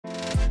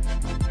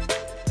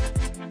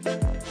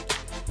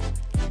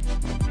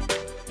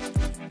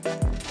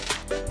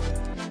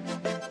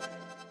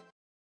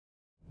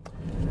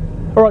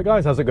Alright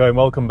guys, how's it going?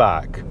 Welcome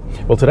back.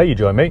 Well, today you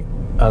join me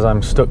as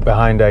I'm stuck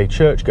behind a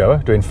churchgoer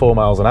doing 4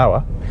 miles an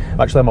hour.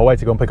 I'm actually on my way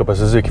to go and pick up a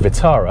Suzuki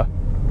Vitara.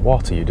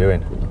 What are you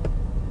doing?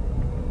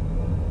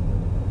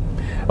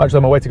 I'm actually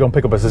on my way to go and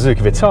pick up a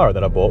Suzuki Vitara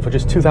that I bought for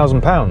just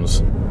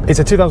 £2,000. It's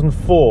a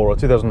 2004 or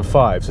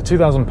 2005, so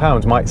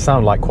 £2,000 might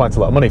sound like quite a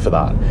lot of money for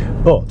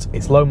that, but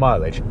it's low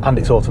mileage and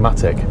it's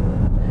automatic.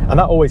 And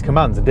that always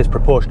commands a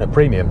disproportionate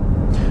premium.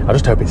 I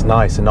just hope it's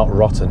nice and not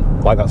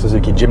rotten, like that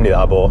Suzuki Jimny that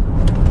I bought.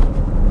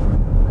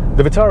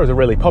 The Vitara is a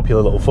really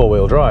popular little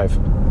four-wheel drive.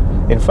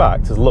 In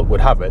fact, as luck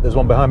would have it, there's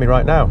one behind me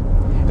right now,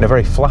 in a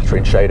very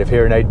flattering shade of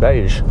hearing aid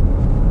beige.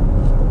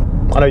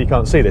 I know you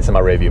can't see this in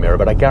my rearview mirror,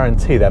 but I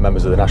guarantee they're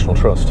members of the National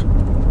Trust.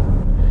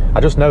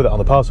 I just know that on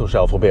the parcel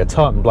shelf will be a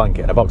tartan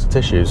blanket and a box of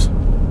tissues.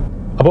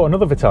 I bought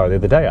another Vitara the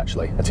other day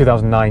actually, a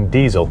 2009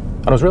 diesel,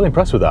 and I was really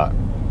impressed with that.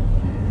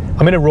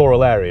 I'm in a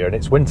rural area and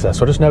it's winter,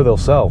 so I just know they'll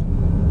sell.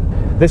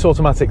 This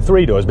automatic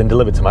 3-door has been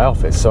delivered to my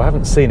office, so I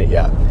haven't seen it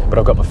yet, but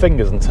I've got my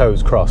fingers and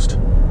toes crossed.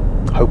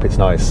 Hope it's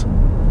nice.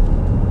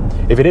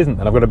 If it isn't,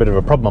 then I've got a bit of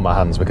a problem on my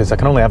hands because I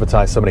can only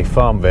advertise so many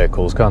farm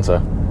vehicles, can't I?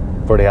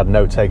 I've already had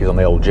no takers on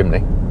the old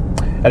Jimny.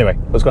 Anyway,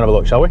 let's go and have a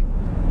look, shall we?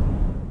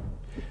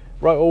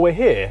 Right, well, we're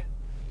here.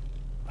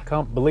 I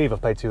can't believe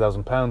I've paid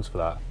 £2,000 for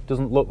that. It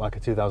doesn't look like a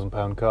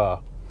 £2,000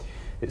 car.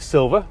 It's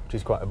silver, which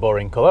is quite a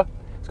boring colour.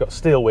 It's got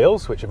steel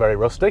wheels, which are very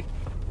rusty.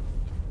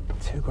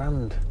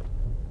 £2,000.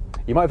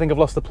 You might think I've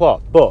lost the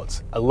plot,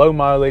 but a low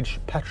mileage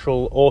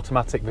petrol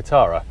automatic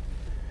Vitara,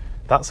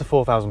 that's a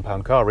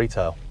 £4,000 car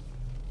retail.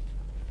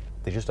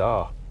 They just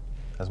are,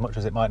 as much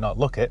as it might not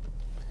look it.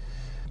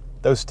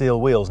 Those steel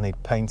wheels need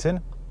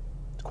painting.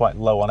 It's quite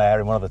low on air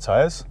in one of the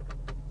tyres.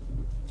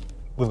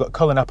 We've got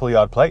Cullen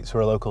Appleyard plates for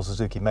a local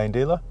Suzuki main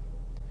dealer.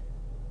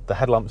 The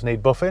headlamps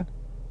need buffing.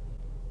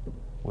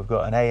 We've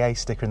got an AA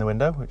sticker in the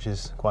window, which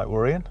is quite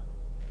worrying.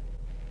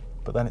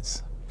 But then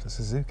it's a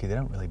Suzuki, they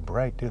don't really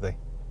break, do they?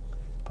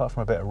 Apart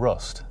from a bit of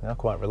rust, they are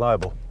quite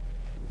reliable.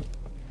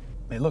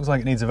 It looks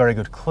like it needs a very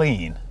good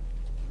clean.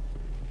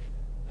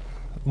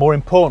 More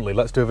importantly,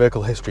 let's do a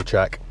vehicle history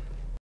check.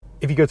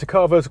 If you go to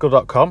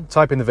carvertical.com,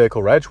 type in the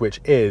vehicle reg, which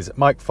is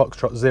Mike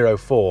Foxtrot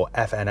 04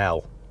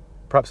 FNL.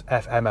 Perhaps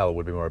FML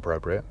would be more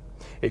appropriate.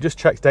 It just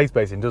checks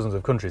database in dozens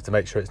of countries to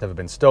make sure it's never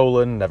been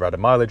stolen, never had a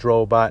mileage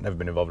rollback, never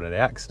been involved in any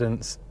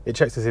accidents. It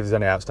checks to see if there's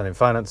any outstanding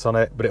finance on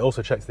it, but it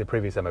also checks the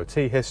previous MOT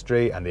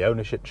history and the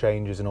ownership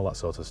changes and all that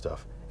sort of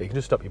stuff. It can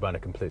just stop you buying a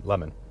complete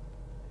lemon.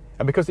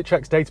 And because it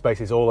checks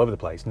databases all over the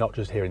place, not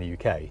just here in the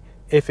UK,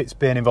 if it's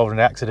been involved in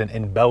an accident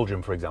in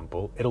Belgium, for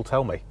example, it'll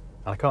tell me.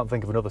 And I can't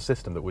think of another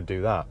system that would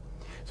do that.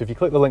 So if you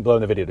click the link below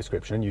in the video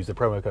description and use the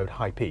promo code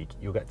HIGHPEAK,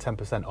 you'll get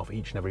 10% off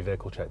each and every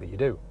vehicle check that you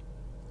do.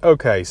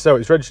 Okay, so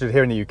it's registered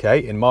here in the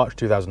UK in March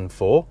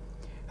 2004,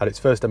 had its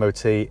first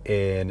MOT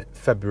in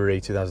February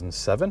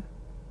 2007.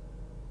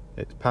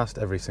 It's passed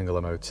every single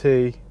MOT.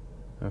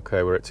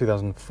 Okay, we're at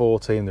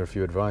 2014, there are a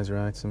few advisory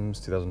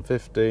items,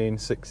 2015,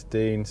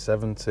 16,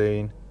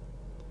 17.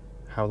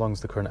 How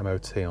long's the current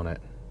MOT on it?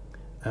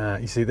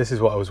 You see, this is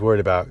what I was worried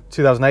about.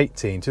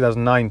 2018,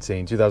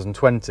 2019,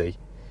 2020.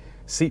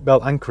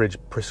 Seatbelt anchorage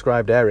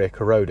prescribed area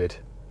corroded.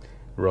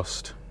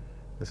 Rust.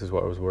 This is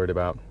what I was worried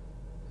about.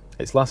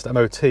 Its last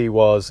MOT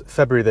was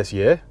February this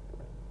year,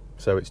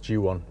 so it's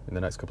due one in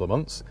the next couple of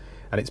months.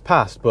 And it's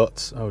passed,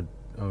 but, oh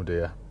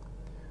dear.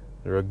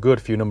 There are a good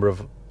few number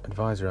of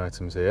advisory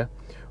items here.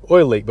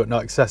 Oil leak, but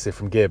not excessive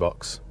from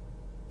gearbox.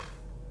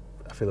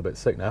 I feel a bit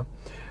sick now.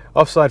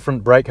 Offside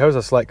front brake hose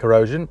has slight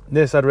corrosion.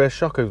 Near side rear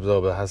shock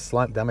absorber has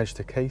slight damage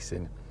to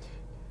casing.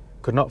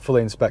 Could not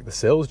fully inspect the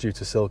sills due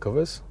to sill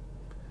covers.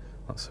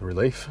 That's a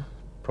relief.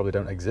 Probably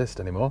don't exist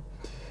anymore.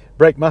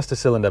 Brake master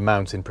cylinder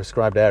mount in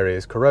prescribed area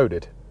is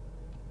corroded.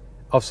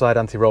 Offside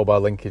anti-roll bar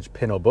linkage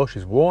pin or bush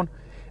is worn.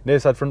 Near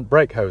side front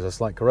brake hose has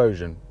slight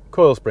corrosion.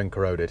 Coil spring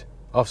corroded.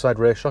 Offside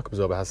rear shock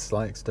absorber has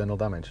slight external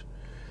damage.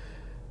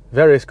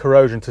 Various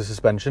corrosion to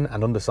suspension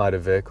and underside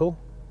of vehicle.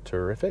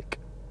 Terrific.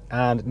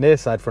 And near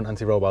side front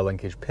anti-roll bar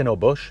linkage pin or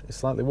bush is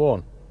slightly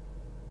worn.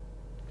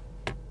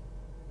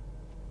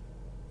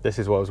 This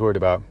is what I was worried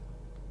about.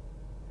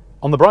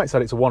 On the bright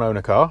side, it's a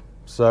one-owner car,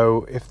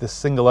 so if the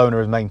single owner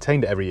has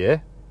maintained it every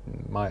year,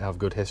 it might have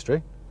good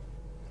history.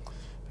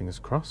 Fingers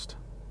crossed.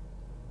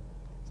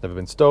 It's never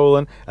been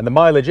stolen, and the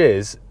mileage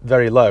is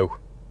very low.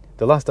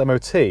 The last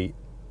MOT, it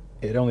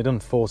had only done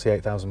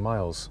 48,000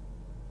 miles.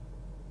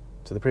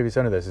 So the previous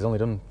owner of this has only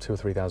done 2,000 or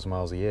 3,000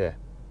 miles a year.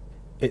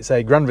 It's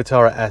a Grand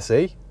Vitara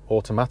SE,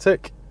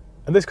 automatic,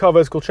 and this car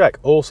vertical check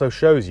also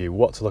shows you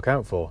what to look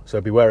out for. So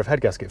beware of head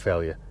gasket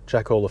failure,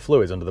 check all the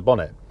fluids under the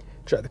bonnet,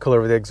 check the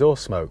colour of the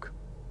exhaust smoke,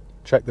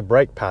 check the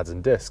brake pads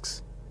and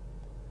discs,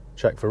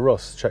 check for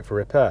rust, check for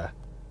repair.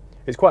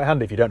 It's quite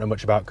handy if you don't know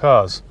much about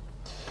cars.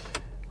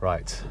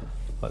 Right,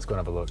 let's go and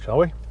have a look, shall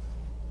we?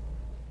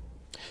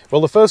 Well,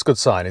 the first good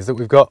sign is that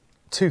we've got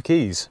 2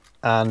 keys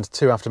and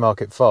 2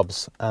 aftermarket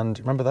fobs, and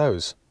remember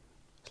those?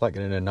 It's like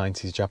getting in a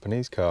 90s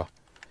Japanese car.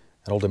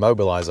 An old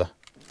immobiliser.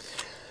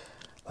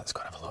 Let's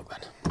go and have a look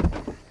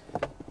then.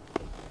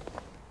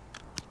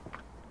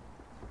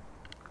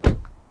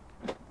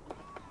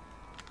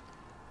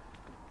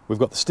 We've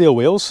got the steel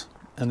wheels,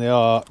 and they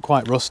are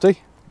quite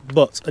rusty,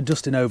 but a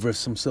dusting over of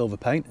some silver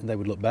paint and they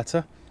would look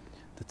better.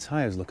 The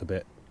tyres look a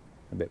bit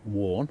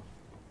worn.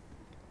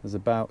 There's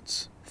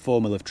about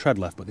 4mm of tread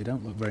left, but they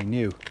don't look very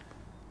new.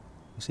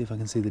 Let's see if I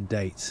can see the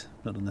date.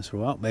 Not done this for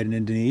a while. Made in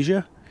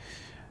Indonesia.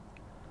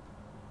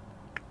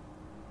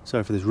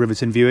 Sorry for this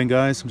riveting viewing,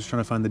 guys. I'm just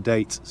trying to find the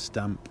date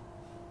stamp,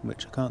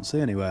 which I can't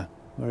see anywhere.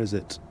 Where is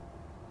it?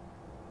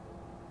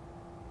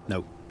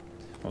 No,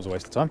 that was a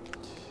waste of time.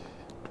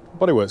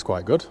 Bodywork's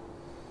quite good.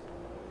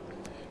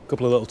 A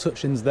couple of little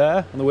touch-ins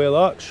there on the wheel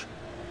arch.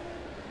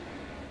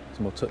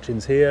 Some more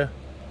touch-ins here.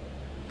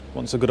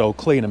 Wants a good old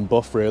clean and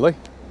buff, really.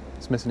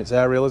 It's missing its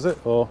aerial, is it?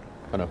 Or,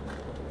 oh no.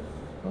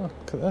 Oh,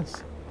 look at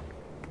this.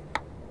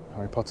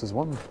 Harry Potter's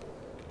wand.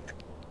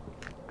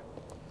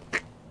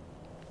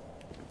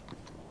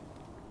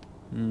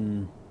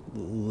 A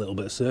little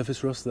bit of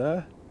surface rust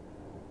there.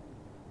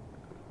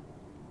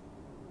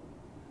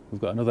 We've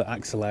got another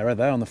accelerator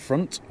there on the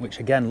front, which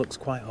again looks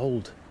quite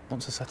old.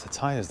 Wants a set of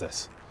tyres,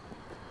 this.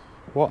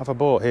 What have I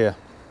bought here?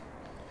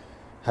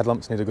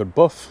 Headlamps need a good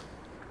buff.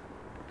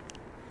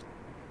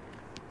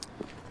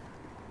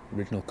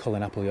 Original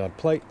Cullen Appleyard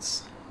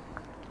plates.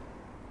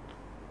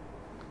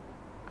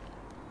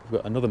 We've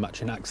got another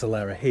matching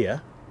accelerator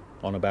here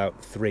on about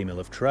 3mm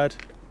of tread.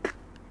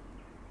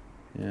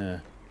 Yeah.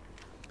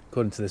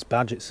 According to this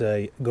badge, it's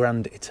a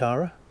Grand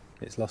Vitara.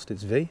 It's lost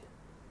its V.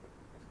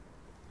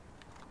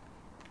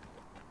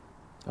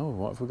 Oh,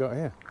 what have we got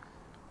here?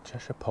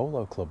 Cheshire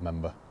Polo Club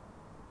member.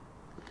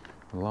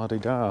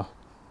 La-di-da.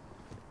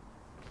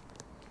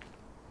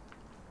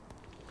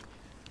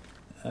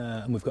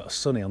 And we've got a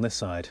sunny on this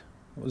side.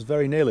 It was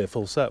very nearly a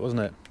full set,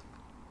 wasn't it?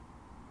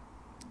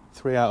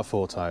 3 out of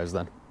 4 tyres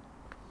then.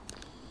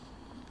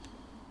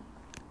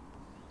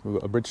 We've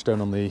got a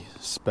Bridgestone on the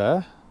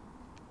spare.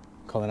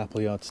 Colin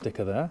Appleyard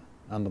sticker there,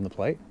 and on the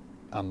plate,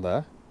 and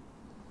there.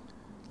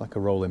 Like a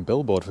rolling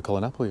billboard for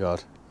Colin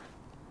Appleyard.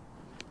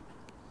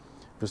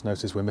 Just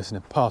noticed we're missing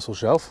a parcel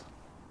shelf.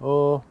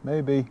 Or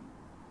maybe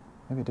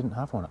it didn't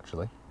have one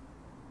actually.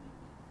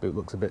 Boot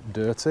looks a bit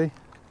dirty.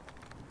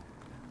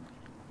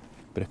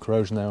 Bit of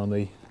corrosion there on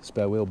the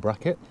spare wheel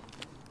bracket.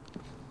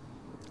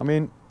 I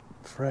mean,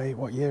 for a,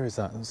 what year is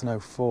that? That's an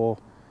 04,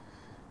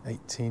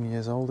 18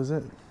 years old, is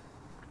it?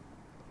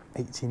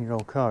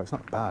 18-year-old car, it's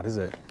not bad, is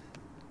it?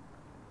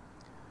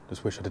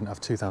 Just wish I didn't have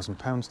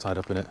 £2,000 tied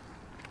up in it.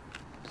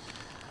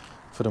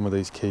 For done with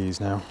these keys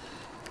now.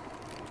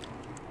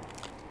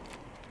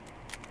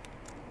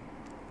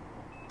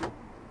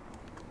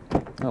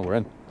 Oh, we're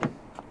in.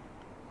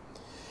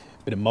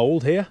 Bit of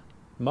mould here,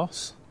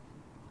 moss.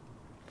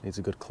 Needs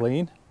a good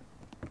clean.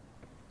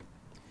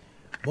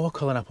 More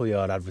Colin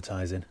Appleyard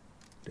advertising.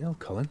 Deal,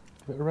 Colin,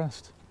 bit of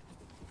rest.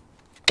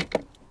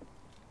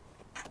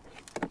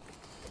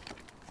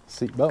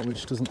 Seatbelt,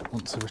 which doesn't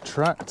want to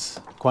retract.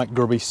 Quite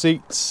grubby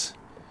seats.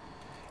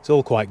 It's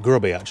all quite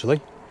grubby, actually.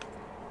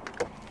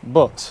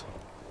 But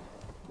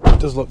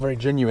it does look very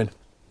genuine.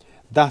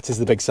 That is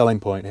the big selling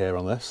point here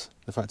on this.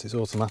 The fact it's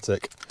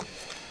automatic.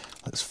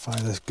 Let's fire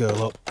this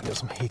girl up, get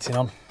some heating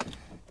on.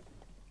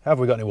 Have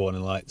we got any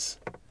warning lights?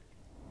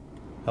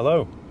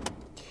 Hello?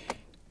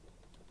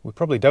 We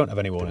probably don't have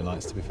any warning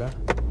lights, to be fair.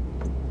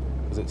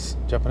 Because it's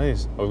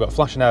Japanese. Oh, we've got a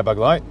flashing airbag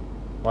light.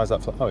 Why is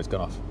that? Oh, it's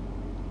gone off.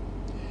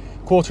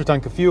 Quarter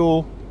tank of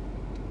fuel.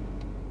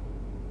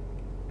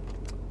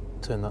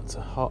 Turn that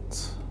to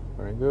hot.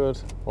 Very good.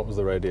 What was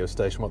the radio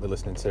station? What are they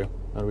listening to?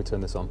 How do we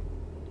turn this on?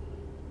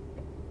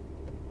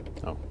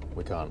 Oh,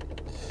 we can't.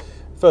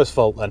 First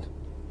fault then.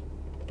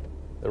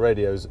 The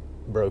radio's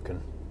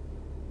broken.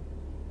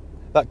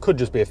 That could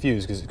just be a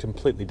fuse because it's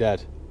completely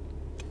dead.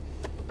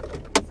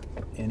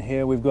 In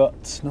here we've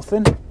got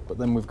nothing, but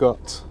then we've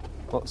got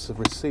lots of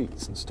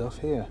receipts and stuff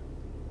here.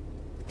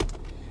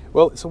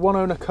 Well, it's a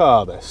one-owner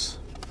car, this.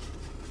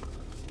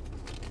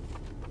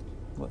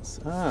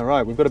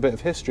 Right, we've got a bit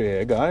of history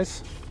here,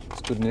 guys.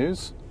 It's good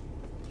news.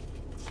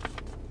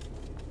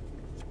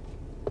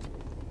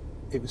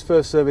 It was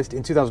first serviced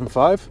in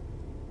 2005.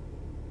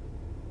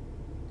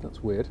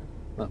 That's weird.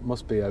 That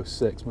must be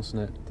 06,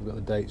 mustn't it? They've got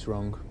the dates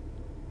wrong.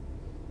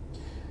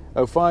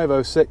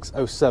 05, 06,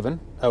 07,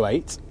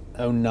 08,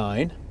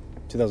 09,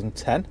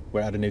 2010,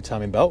 where it had a new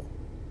timing belt.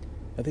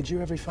 Are they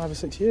due every 5 or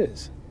 6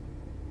 years?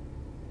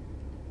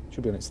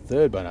 Should be on its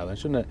third by now then,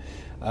 shouldn't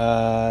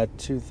it?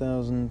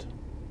 2000...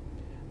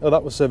 Oh,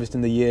 that was serviced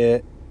in the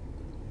year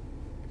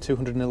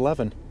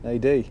 211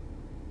 AD.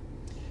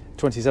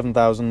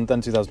 27,000,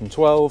 then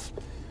 2012,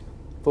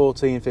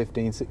 14,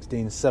 15,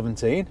 16,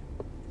 17.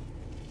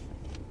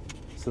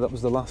 So that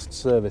was the last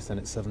service then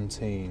at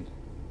 17.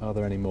 Are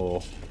there any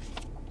more?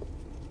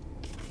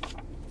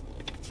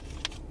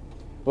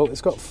 Well,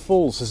 it's got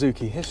full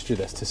Suzuki history,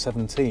 this, to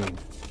 17.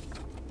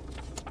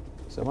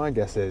 So my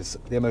guess is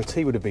the MOT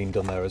would have been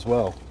done there as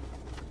well.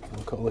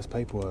 Look at all this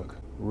paperwork.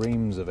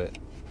 Reams of it.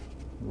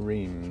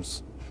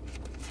 Reams.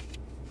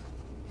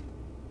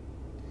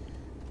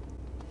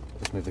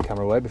 Just move the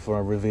camera away before I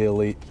reveal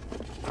the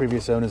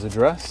previous owner's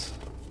address.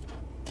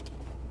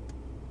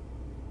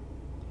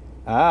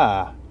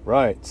 Ah,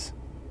 right.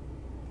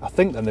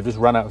 think then they've just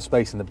run out of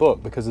space in the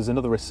book, because there's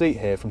another receipt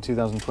here from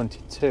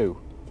 2022.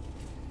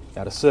 It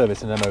had a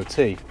service and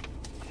MOT.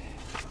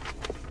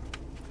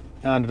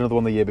 And another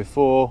one the year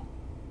before.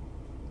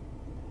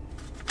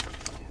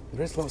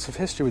 There is lots of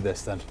history with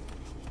this then.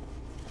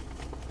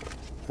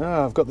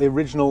 Oh, I've got the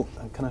original.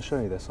 Can I show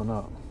you this or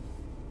not?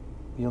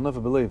 You'll never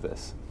believe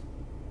this.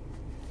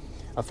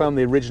 I found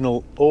the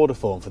original order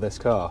form for this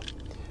car.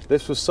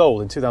 This was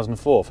sold in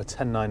 2004 for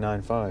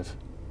 $10,995.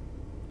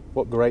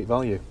 What great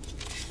value.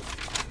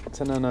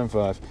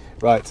 $10,995.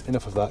 Right,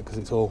 enough of that, because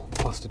it's all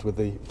plastered with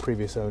the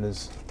previous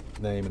owner's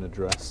name and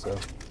address, so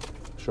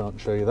I shan't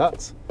show you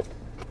that.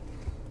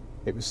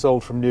 It was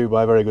sold from new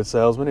by a very good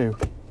salesman who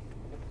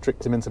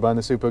tricked him into buying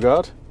the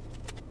Superguard.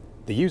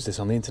 They use this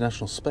on the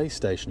International Space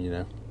Station, you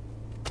know.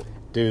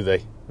 Do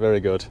they? Very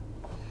good.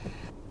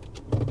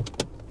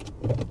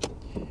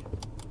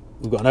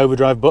 We've got an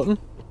overdrive button.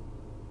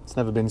 It's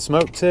never been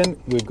smoked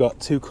in. We've got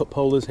 2 cup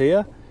holders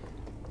here.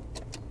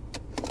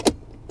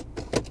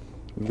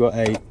 We've got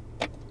a...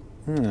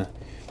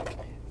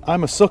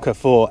 I'm a sucker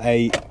for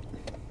a...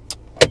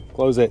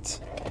 Close it.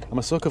 I'm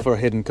a sucker for a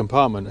hidden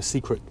compartment, a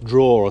secret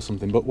drawer or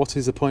something, but what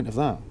is the point of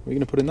that? What are you going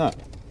to put in that?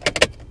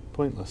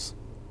 Pointless.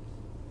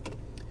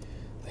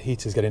 The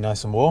heater's getting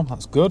nice and warm,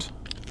 that's good.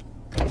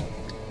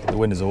 The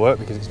windows will work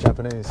because it's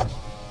Japanese.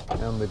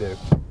 And they do.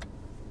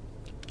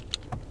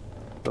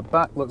 The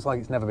back looks like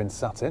it's never been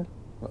sat in.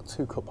 We've got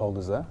 2 cup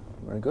holders there,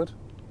 very good.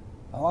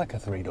 I like a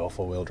 3-door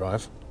 4-wheel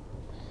drive.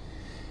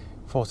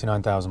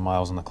 49,000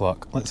 miles on the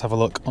clock. Let's have a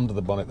look under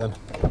the bonnet then.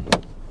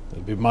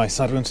 It'll be my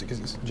side once because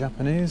it's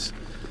Japanese.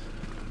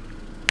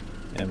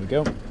 There we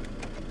go. What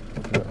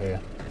have we got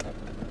here?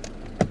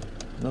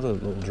 Another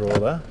little drawer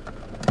there.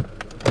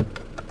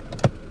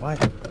 Why?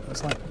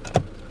 It's like,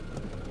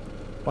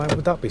 why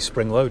would that be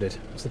spring-loaded?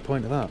 What's the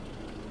point of that?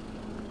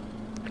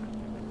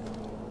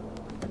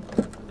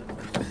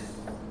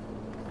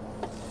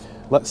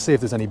 Let's see if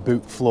there's any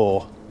boot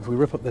floor. If we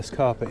rip up this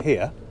carpet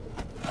here,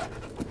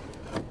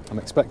 I'm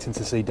expecting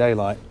to see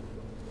daylight.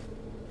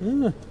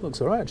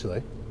 Looks alright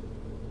actually.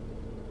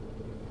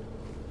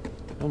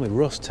 Only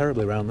rust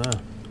terribly around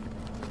there.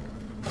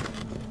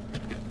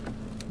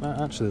 That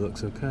actually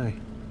looks okay.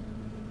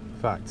 In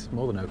fact,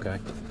 more than okay.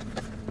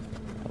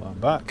 Put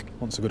that back.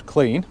 Wants a good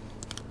clean.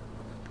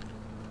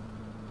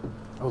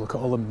 Oh, look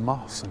at all the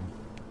moss and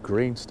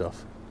green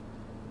stuff.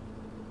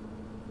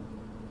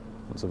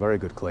 Wants a very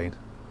good clean.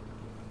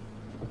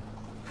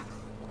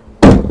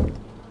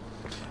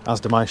 As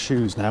do my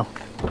shoes now.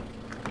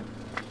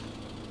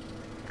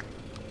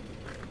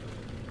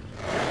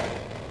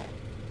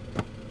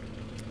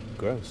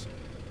 Gross.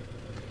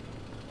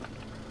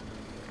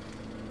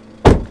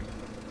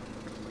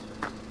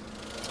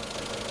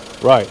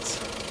 Right.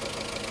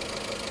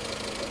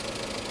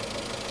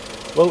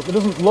 Well, it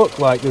doesn't look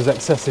like there's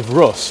excessive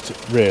rust,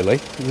 really.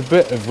 There's a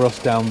bit of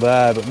rust down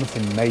there, but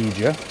nothing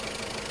major.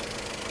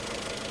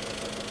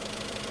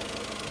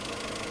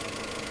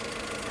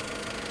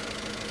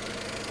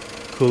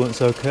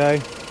 Coolant's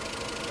okay.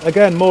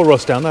 Again, more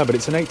rust down there, but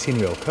it's an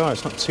 18-year-old car.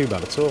 It's not too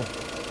bad at all.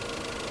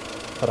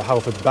 Had a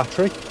Halford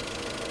battery.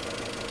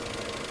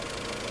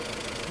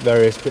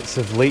 Various bits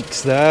of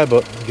leaks there,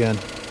 but again,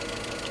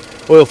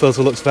 oil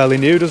filter looks fairly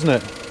new, doesn't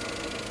it?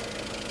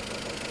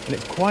 And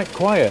it's quite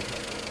quiet.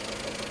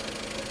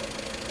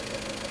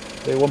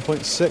 They're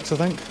 1.6, I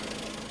think.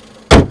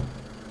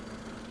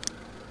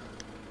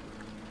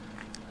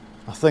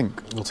 I think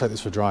we'll take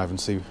this for a drive and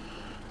see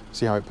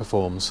how it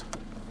performs.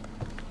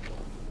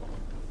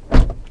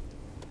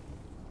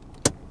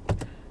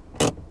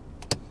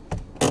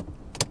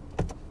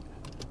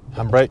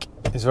 Handbrake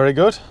is very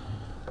good.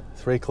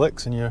 3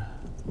 clicks and you're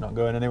not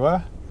going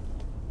anywhere.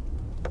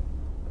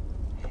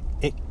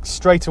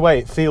 Straight away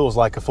it feels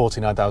like a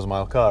 49,000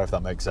 mile car, if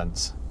that makes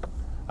sense.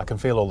 I can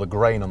feel all the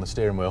grain on the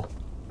steering wheel.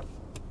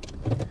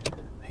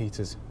 The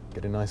heater's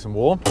getting nice and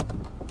warm.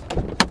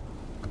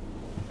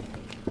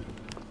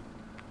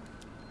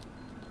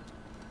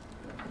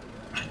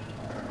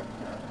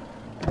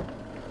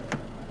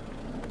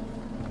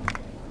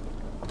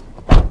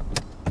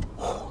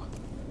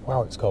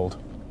 Wow, it's cold.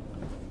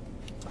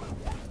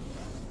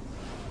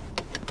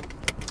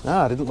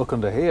 I didn't look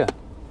under here.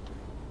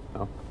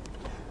 Oh.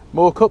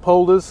 More cup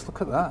holders,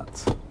 look at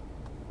that.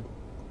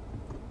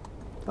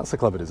 That's a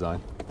clever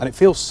design. And it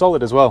feels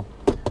solid as well,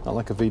 not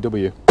like a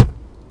VW.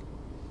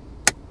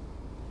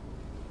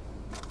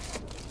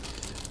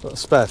 Got a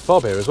spare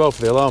fob here as well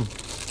for the alarm.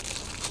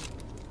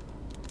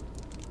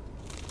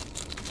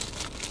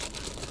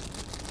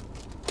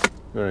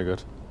 Very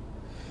good.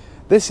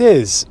 This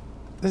is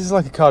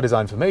like a car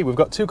design for me. We've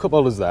got 2 cup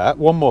holders there,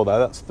 1 more there,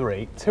 that's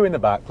 3. 2 in the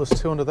back plus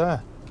 2 under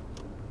there.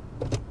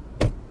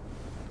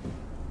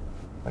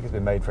 Like it's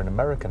been made for an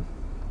American.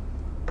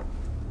 I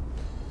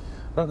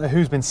don't know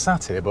who's been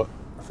sat here, but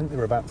I think they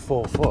were about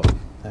 4 foot.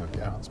 There we go,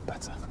 that's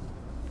better.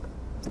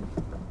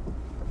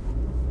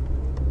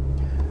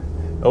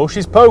 Oh,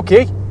 she's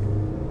pokey.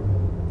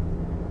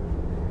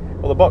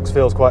 Well, the box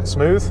feels quite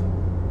smooth.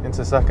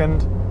 Into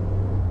second,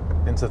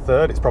 into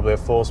third. It's probably a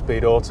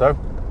 4-speed auto.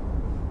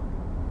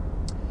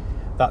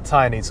 That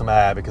tyre needs some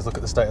air because look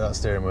at the state of that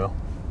steering wheel.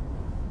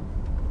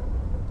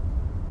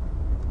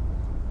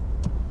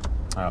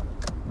 Oh.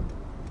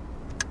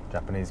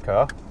 Japanese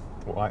car.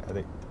 White,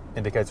 the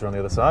indicator on the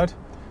other side.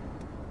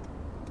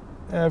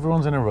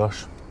 Everyone's in a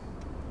rush.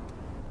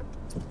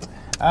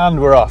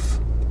 And we're off.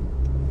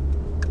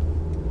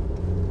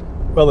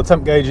 Well, the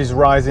temp gauge is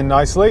rising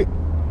nicely.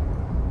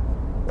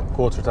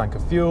 Quarter tank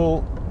of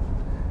fuel.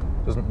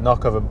 Doesn't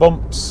knock over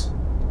bumps.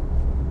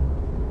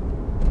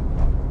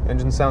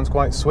 Engine sounds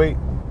quite sweet.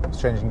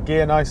 It's changing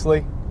gear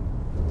nicely.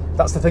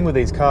 That's the thing with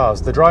these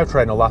cars. The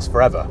drivetrain will last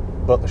forever,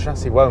 but the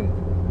chassis won't.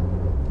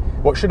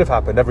 What should have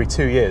happened every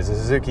 2 years, a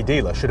Suzuki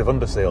dealer should have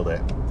undersealed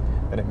it,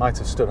 and it might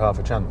have stood half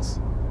a chance.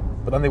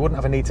 But then they wouldn't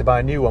have a need to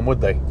buy a new one,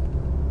 would they?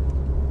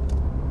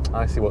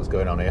 I see what's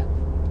going on here.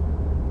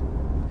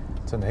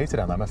 Turn the heater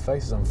down there, my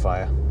face is on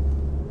fire.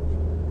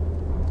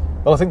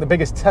 Well, I think the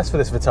biggest test for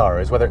this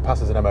Vitara is whether it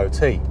passes an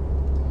MOT.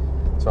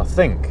 So I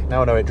think,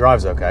 now I know it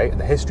drives okay, and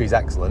the history's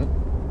excellent,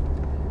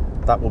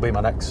 that will be my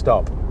next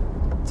stop.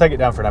 Take it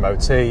down for an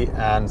MOT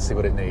and see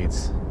what it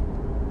needs.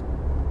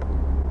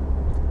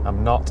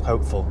 I'm not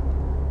hopeful.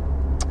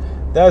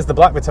 There's the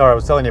black Vitara I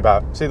was telling you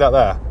about. See that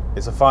there?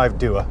 It's a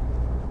 5-doer.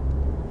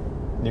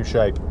 New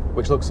shape,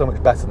 which looks so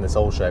much better than this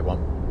old shape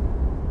one.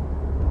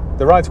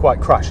 The ride's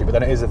quite crashy, but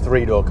then it is a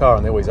 3-door car,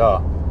 and they always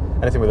are.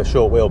 Anything with a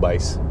short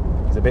wheelbase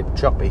is a bit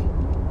choppy.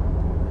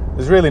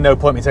 There's really no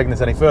point in me taking this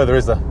any further,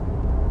 is there?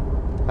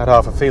 I had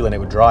half a feeling it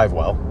would drive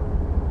well.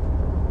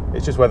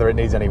 It's just whether it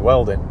needs any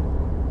welding.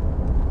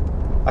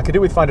 I could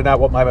do with finding out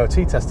what my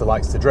MOT tester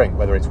likes to drink,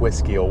 whether it's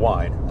whiskey or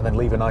wine, and then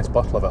leave a nice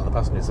bottle of it on the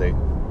passenger seat.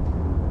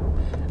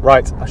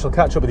 Right, I shall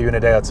catch up with you in a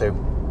day or two.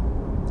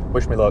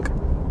 Wish me luck.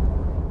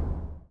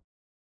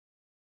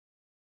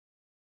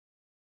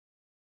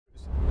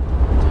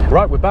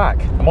 Right, we're back,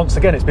 and once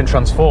again it's been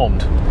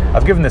transformed.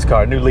 I've given this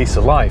car a new lease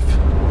of life.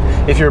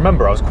 If you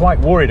remember, I was quite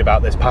worried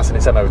about this passing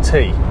its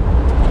MOT.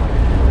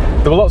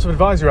 There were lots of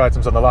advisory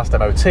items on the last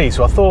MOT,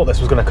 so I thought this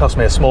was going to cost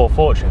me a small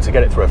fortune to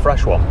get it through a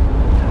fresh one.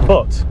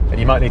 But, and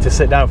you might need to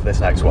sit down for this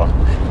next one,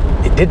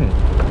 it didn't.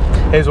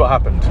 Here's what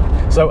happened.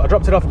 So I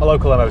dropped it off at my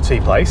local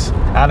MOT place,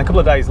 and a couple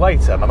of days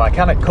later my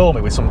mechanic called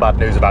me with some bad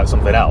news about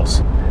something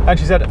else. And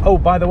she said, "Oh,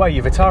 by the way,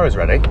 your Vitara's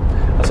ready."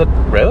 I said,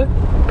 "Really?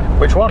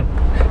 Which one?"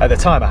 At the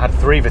time I had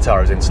 3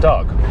 Vitaras in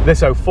stock,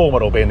 this 04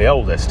 model being the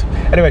oldest.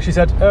 Anyway, she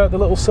said, the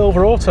little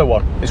silver auto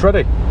one, it's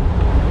ready.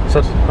 I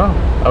said,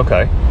 "Oh,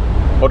 okay.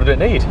 What did it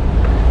need?"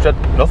 She said,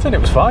 "Nothing,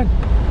 it was fine."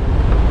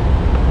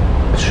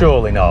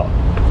 Surely not.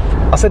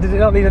 I said, "Did it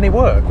not need any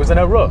work? Was there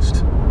no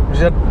rust?" She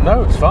said,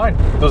 "No, it's fine.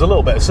 There was a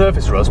little bit of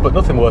surface rust, but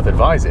nothing worth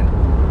advising.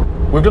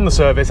 We've done the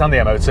service and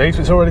the MOT, so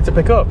it's all ready to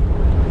pick up."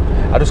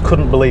 I just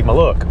couldn't believe my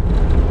luck.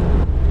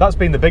 That's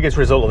been the biggest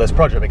result of this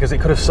project because it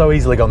could have so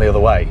easily gone the other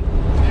way.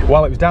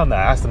 While it was down there,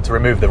 I asked them to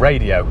remove the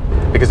radio,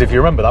 because if you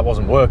remember, that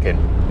wasn't working.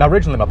 Now,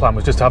 originally my plan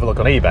was just to have a look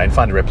on eBay and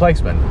find a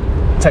replacement.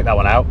 Take that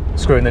one out,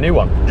 screw in the new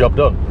one, job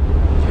done.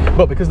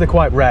 But because they're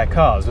quite rare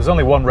cars, there's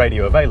only one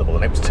radio available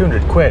and it was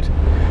 200 quid.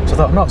 So I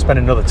thought, I'm not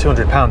spending another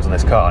 £200 on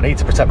this car, I need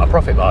to protect my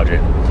profit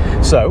margin.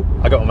 So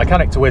I got my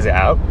mechanic to whiz it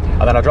out,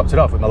 and then I dropped it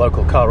off with my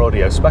local car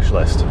audio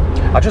specialist.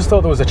 I just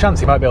thought there was a chance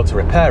he might be able to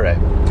repair it.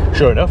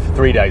 Sure enough,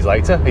 3 days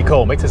later, he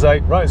called me to say,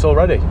 right, it's all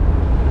ready.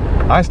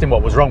 I asked him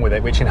what was wrong with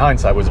it, which in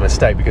hindsight was a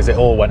mistake because it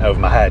all went over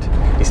my head.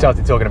 He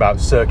started talking about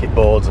circuit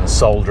boards and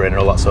soldering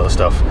and all that sort of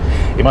stuff.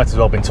 He might as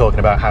well have been talking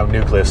about how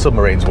nuclear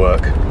submarines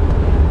work.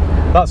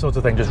 That sort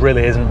of thing just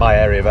really isn't my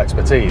area of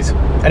expertise.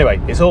 Anyway,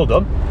 it's all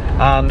done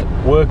and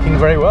working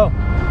very well.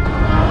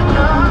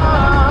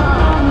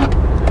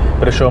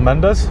 Bit of Shawn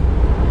Mendes.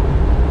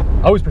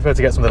 I always prefer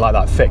to get something like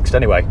that fixed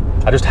anyway.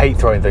 I just hate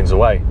throwing things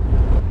away.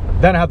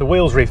 Then I had the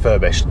wheels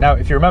refurbished. Now,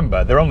 if you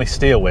remember, they're only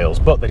steel wheels,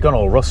 but they'd gone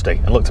all rusty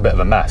and looked a bit of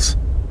a mess.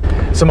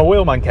 So my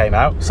wheelman came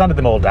out, sanded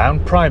them all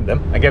down, primed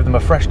them, and gave them a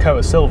fresh coat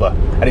of silver.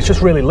 And it's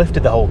just really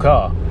lifted the whole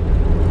car.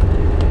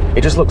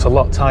 It just looks a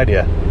lot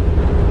tidier.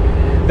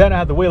 Then I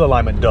had the wheel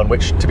alignment done,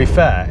 which, to be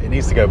fair, it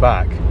needs to go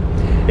back.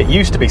 It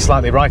used to be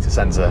slightly right of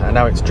centre, and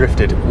now it's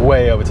drifted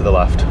way over to the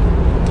left.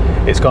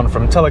 It's gone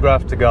from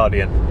Telegraph to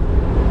Guardian.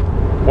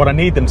 What I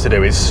need them to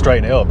do is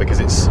straighten it up because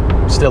it's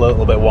still a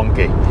little bit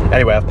wonky.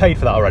 Anyway, I've paid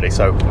for that already,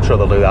 so I'm sure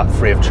they'll do that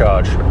free of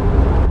charge.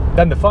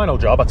 Then the final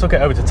job, I took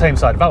it over to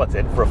Tameside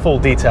Valeting for a full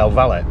detailed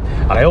valet,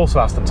 and I also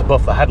asked them to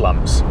buff the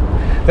headlamps.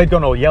 They'd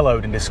gone all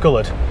yellowed and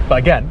discoloured, but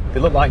again, they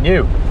look like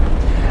new.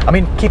 I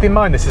mean, keep in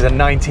mind this is a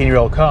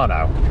 19-year-old car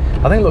now.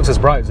 I think it looks as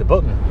bright as a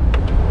button.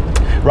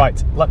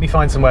 Right, let me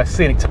find somewhere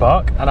scenic to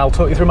park and I'll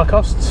talk you through my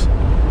costs.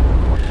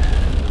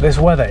 This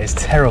weather is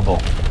terrible.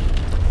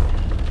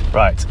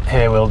 Right,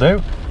 here we'll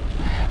do.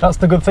 That's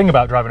the good thing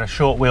about driving a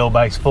short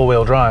wheelbase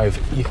four-wheel drive.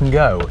 You can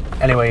go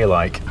anywhere you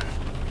like.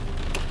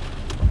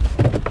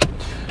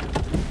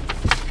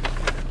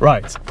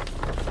 Right,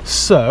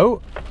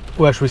 so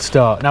where should we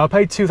start? Now I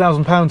paid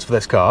 £2,000 for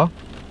this car.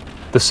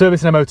 The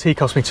service and MOT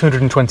cost me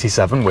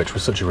 £227, which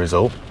was such a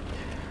result.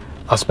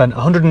 I spent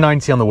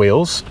 £190 on the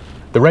wheels.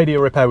 The radio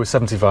repair was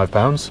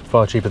 £75,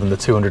 far cheaper than the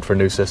 £200 for a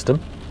new system.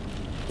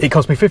 It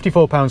cost me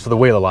 £54 for the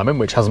wheel alignment,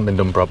 which hasn't been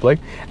done properly,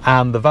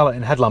 and the valet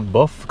and headlamp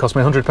buff cost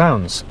me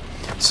 £100.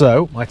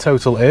 So my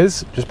total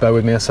is, just bear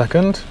with me a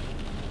second,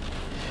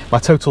 my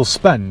total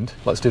spend,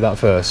 let's do that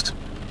first,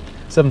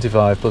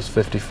 75 plus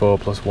 54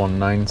 plus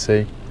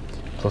 190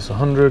 plus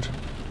 100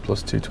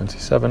 plus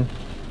 227.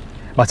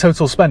 My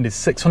total spend is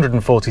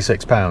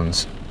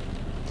 £646.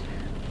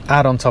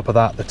 Add on top of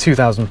that the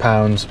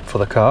 £2,000 for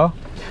the car.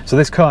 So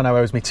this car now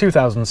owes me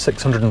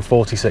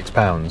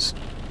 £2,646.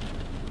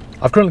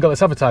 I've currently got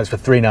this advertised for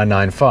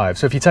 £3,995,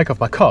 so if you take off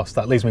my cost,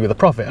 that leaves me with a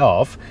profit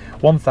of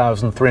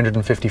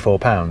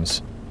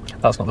 £1,354.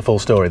 That's not the full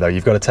story though,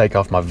 you've got to take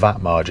off my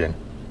VAT margin.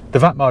 The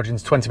VAT margin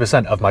is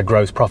 20% of my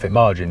gross profit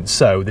margin,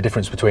 so the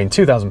difference between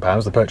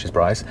 £2,000, the purchase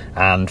price,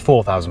 and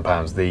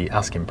 £4,000, the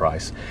asking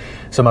price.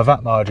 So my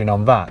VAT margin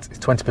on that is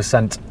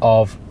 20%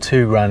 of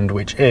 £2,000,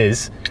 which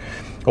is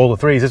all the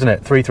threes, isn't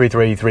it?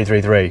 333,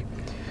 333.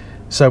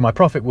 So my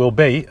profit will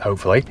be,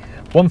 hopefully,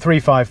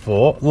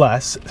 1354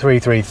 less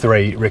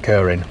 333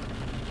 recurring.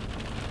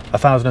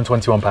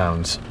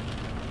 £1,021.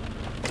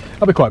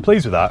 I'll be quite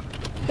pleased with that.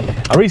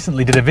 I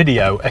recently did a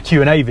video, a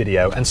Q&A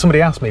video, and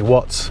somebody asked me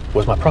what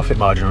was my profit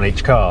margin on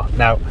each car.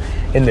 Now,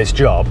 in this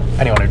job,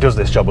 anyone who does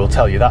this job will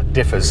tell you that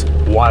differs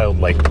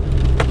wildly.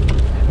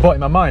 But in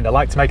my mind, I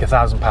like to make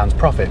 £1,000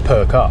 profit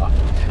per car.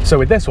 So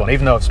with this one,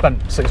 even though I've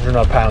spent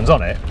 £600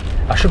 on it,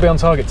 I should be on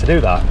target to do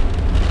that.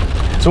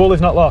 So all is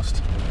not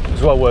lost.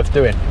 It's well worth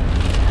doing.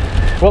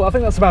 Well, I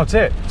think that's about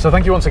it. So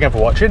thank you once again for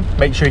watching.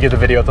 Make sure you give the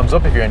video a thumbs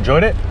up if you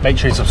enjoyed it. Make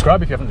sure you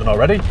subscribe if you haven't done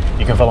already.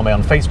 You can follow me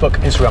on Facebook,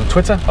 Instagram,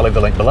 Twitter. I'll leave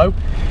the link below.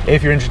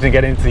 If you're interested in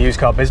getting into the used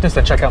car business,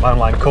 then check out my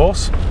online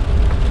course.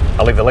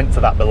 I'll leave the link to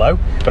that below.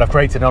 But I've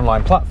created an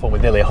online platform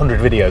with nearly 100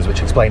 videos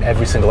which explain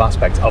every single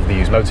aspect of the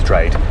used motor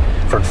trade.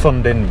 From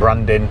funding,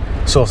 branding,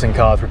 sourcing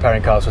cars,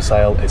 preparing cars for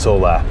sale, it's all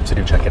there. So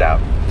do check it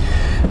out.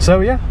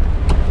 So yeah,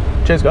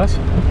 cheers guys.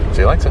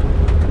 See you later.